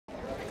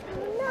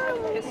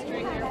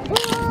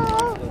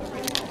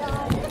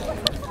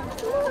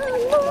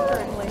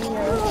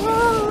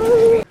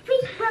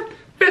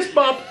Fist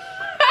bump!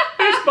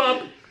 Fist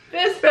bump!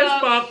 Fist Fist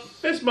bump! bump!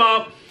 Fist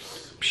bump!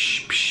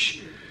 Psh,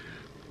 psh,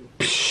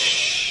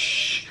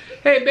 psh.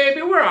 Hey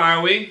baby, where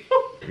are we?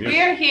 We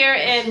are here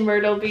in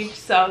Myrtle Beach,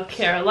 South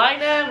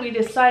Carolina. We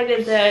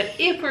decided that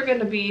if we're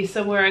gonna be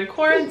somewhere in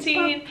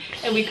quarantine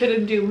and we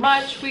couldn't do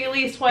much, we at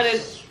least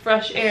wanted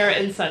fresh air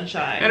and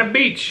sunshine. And a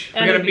beach.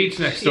 And we got a beach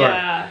next door.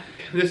 Yeah.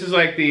 This is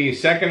like the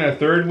second or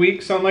third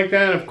week, something like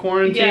that, of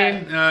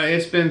quarantine. Yeah.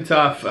 It's been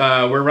tough.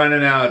 We're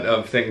running out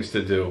of things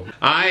to do.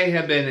 I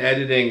have been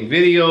editing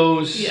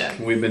videos. Yes.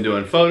 We've been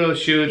doing photo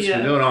shoots. Yes.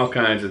 We're doing all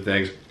kinds of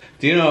things.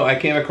 Do you know, I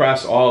came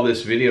across all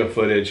this video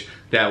footage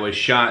that was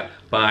shot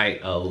by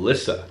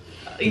Alyssa.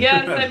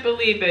 Yes, I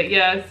believe it.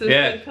 Yes, there's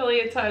Yeah. been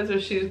plenty of times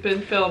where she's been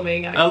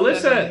filming.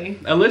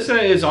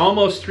 Alyssa is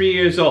almost 3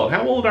 years old.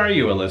 How old are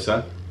you,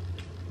 Alyssa?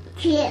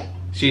 2.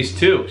 She's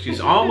 2.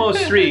 She's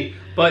almost 3,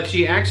 but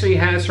she actually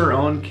has her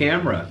own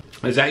camera.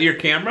 Is that your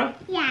camera?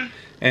 Yeah.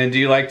 And do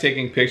you like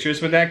taking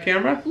pictures with that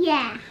camera?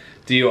 Yeah.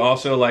 Do you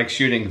also like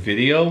shooting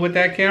video with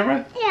that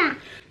camera? Yeah.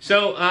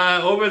 So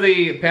over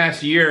the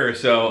past year or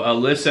so,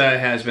 Alyssa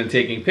has been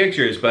taking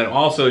pictures, but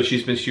also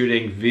she's been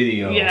shooting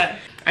video. Yeah.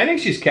 I think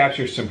she's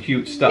captured some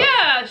cute stuff.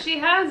 Yeah, she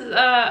has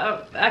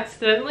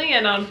accidentally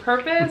and on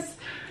purpose.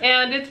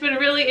 And it's been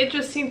really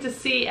interesting to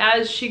see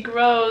as she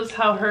grows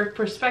how her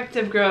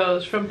perspective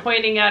grows from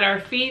pointing at our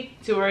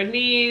feet to our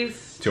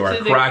knees to our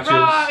crotches.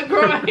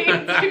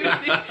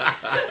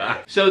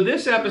 So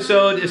this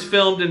episode is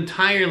filmed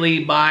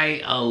entirely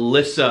by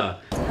Alyssa.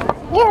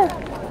 Yeah.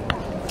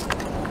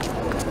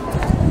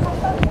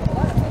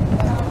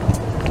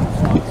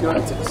 You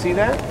want to see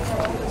that?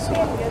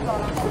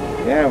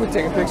 Yeah, we're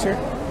taking a picture.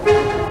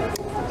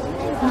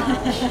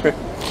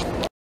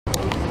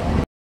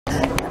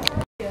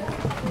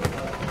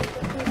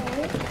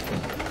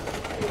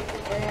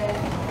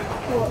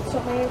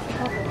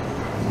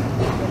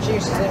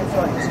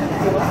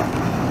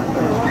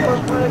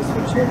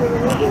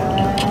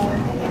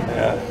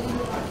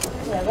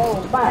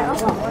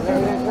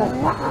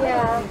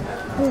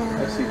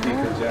 I see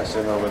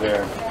decongestant over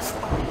there.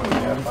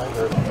 Yeah, find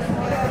her.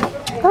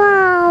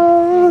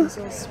 Wow.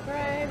 Nasal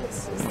spray, this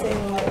is the thing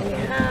that we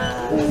have.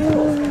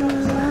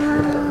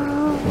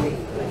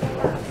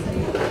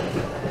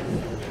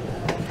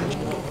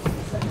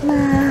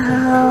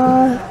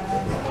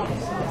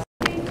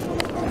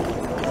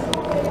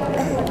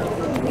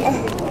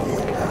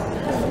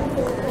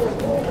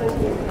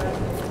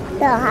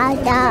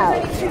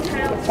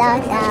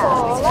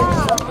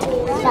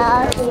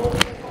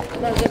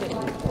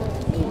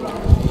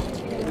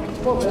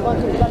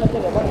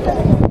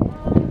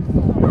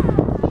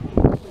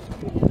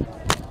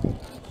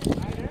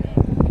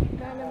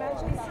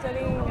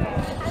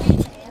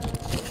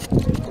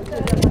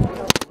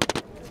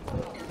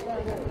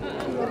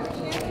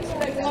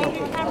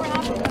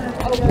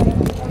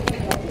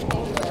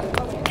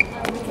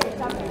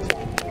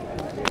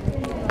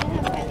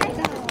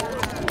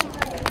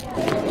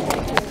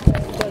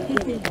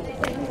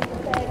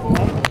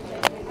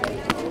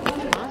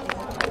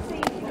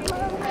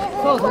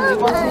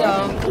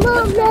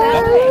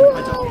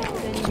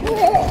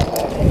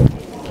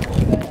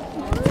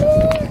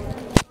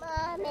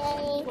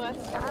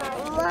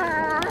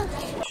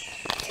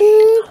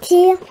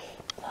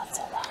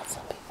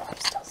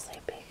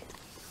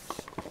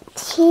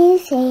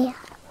 Cheesy.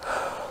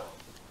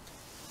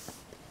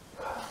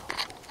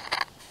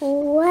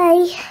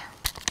 Way.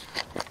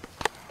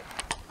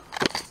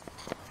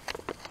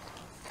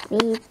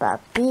 Beep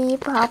up,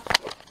 beep up.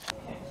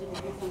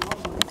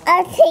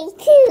 I say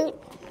two.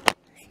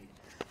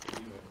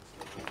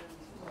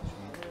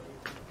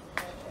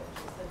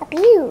 Up you.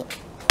 You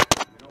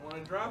don't want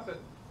to drop it.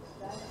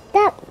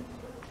 Stop.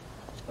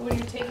 When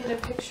you're taking a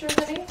picture,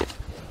 honey,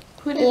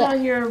 put it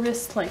on your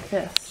wrist like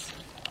this.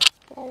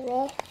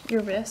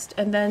 Your wrist,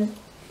 and then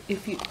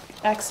if you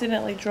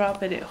accidentally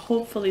drop it, it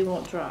hopefully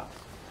won't drop.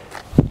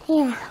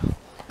 Yeah.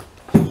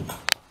 Beep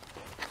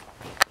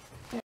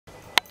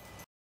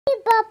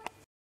up.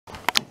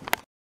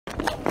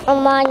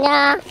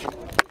 Amana.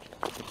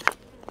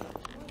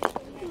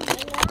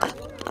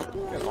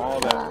 Get all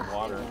that in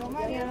water.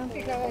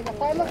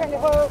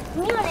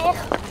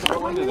 No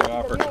wonder they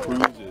offer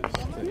cruises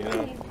to, you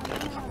know,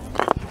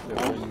 the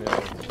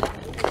windmills.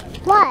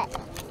 What?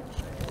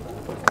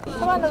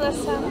 Come on,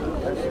 Alyssa.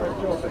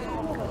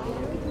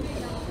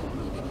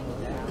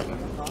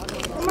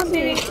 Come on,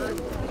 baby.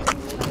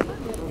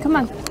 Come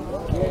on. To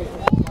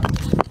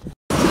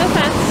the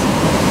fence.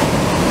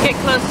 Get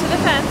close to the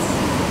fence.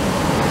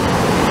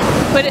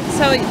 Put it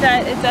so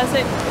that it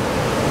doesn't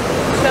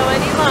show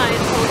any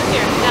lines. Hold it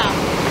here. Now,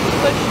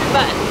 push your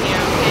button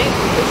here, okay?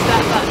 Push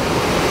that button.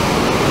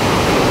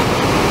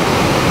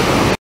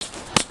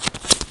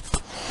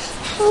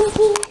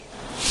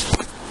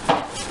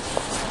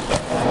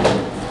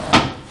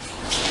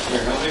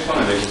 Here, help me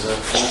find it, because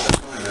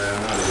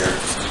I'm out of here.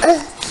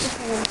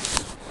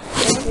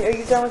 Are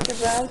you done with your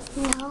bread?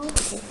 No.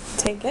 Okay,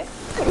 take it.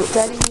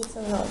 Daddy needs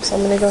some help, so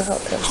I'm gonna go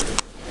help him.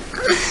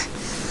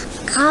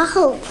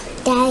 Oh,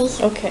 Daddy.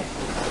 Okay.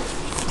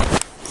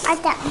 I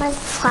got my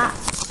butt.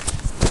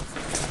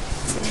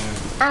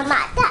 I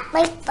got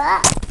my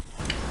butt.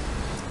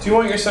 Do you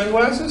want your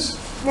sunglasses?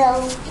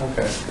 No.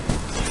 Okay.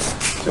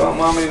 Do you want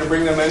Mommy to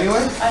bring them anyway?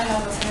 I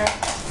have a pair.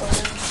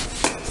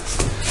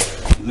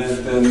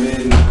 Let the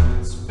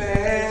midnight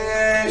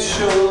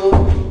special.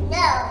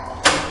 No.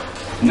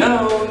 No,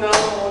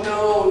 no,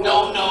 no,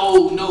 no,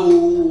 no, no.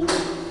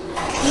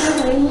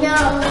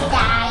 No,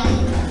 Daddy.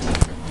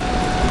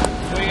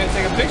 What are you gonna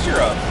take a picture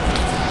of?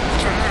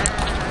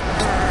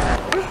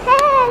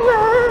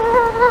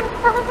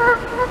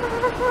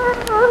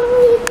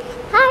 Mommy.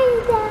 Hi,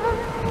 Dad.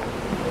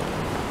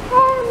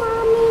 Hey,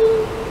 Mommy.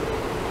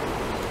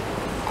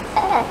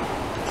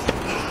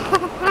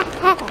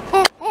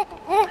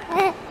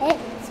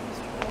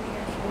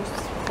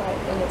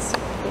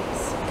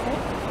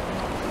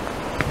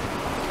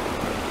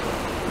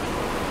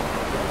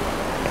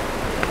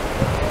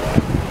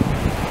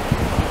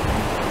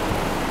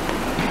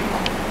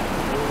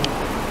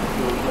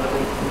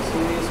 See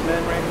these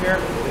men right here?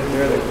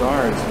 They're the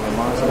guards in the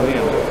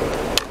mausoleum.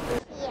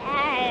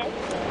 Yes.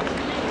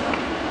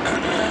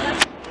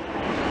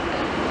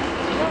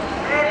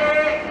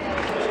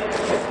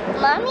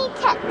 Mommy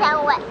took that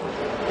one.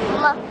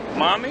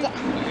 Mommy?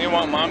 You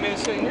want Mommy to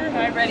sit here?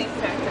 I already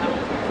checked out.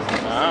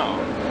 Wow.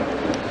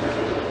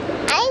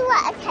 I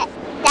want to take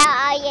that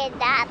iron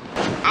up.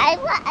 I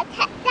want to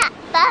take that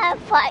bird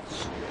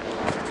first.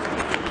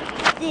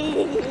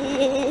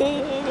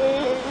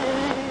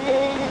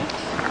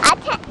 I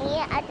take me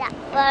at that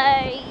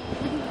bird.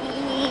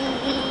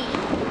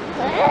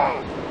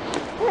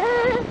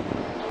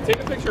 Take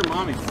a picture of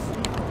Mommy.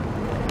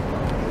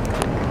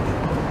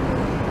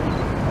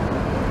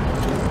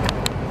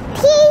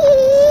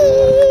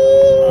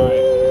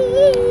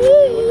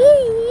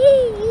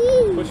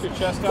 Push your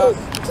chest out.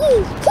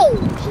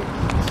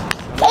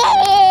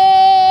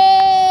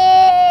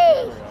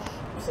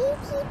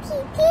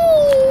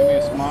 Give me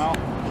a smile.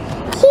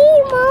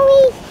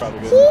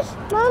 Probably good.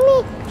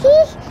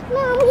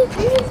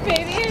 Please,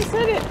 baby, I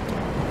said it.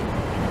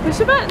 Push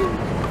the button.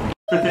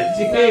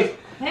 Hey.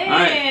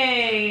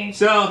 Hey.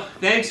 So,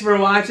 thanks for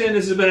watching.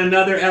 This has been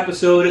another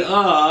episode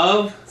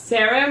of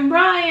Sarah and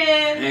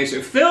Brian. Thanks.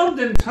 Filmed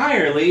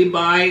entirely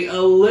by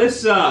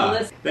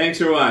Alyssa. Thanks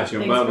for watching.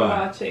 Thanks Bye for bye.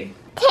 watching.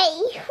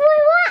 Thanks for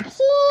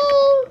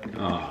watching.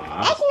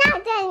 Aww. It's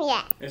not done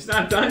yet. It's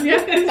not done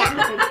yet?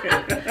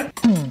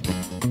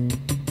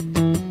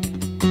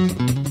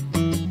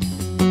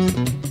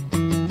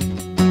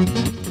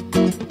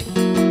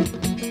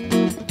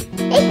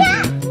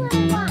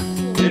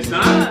 It's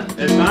not?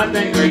 It's not?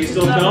 Are you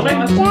still filming?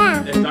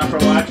 Yeah. It's not for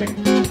watching?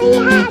 We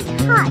have to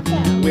talk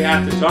to. We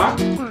have to talk?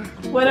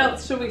 What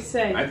else should we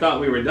say? I thought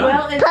we were done.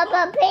 Well, it's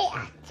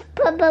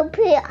Peppa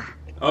Pig.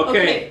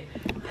 Okay.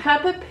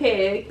 Peppa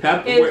Pig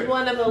Peppa- is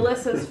one of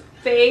Alyssa's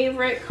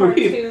favorite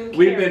cartoon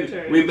We've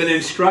characters. been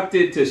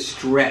instructed to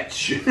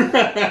stretch.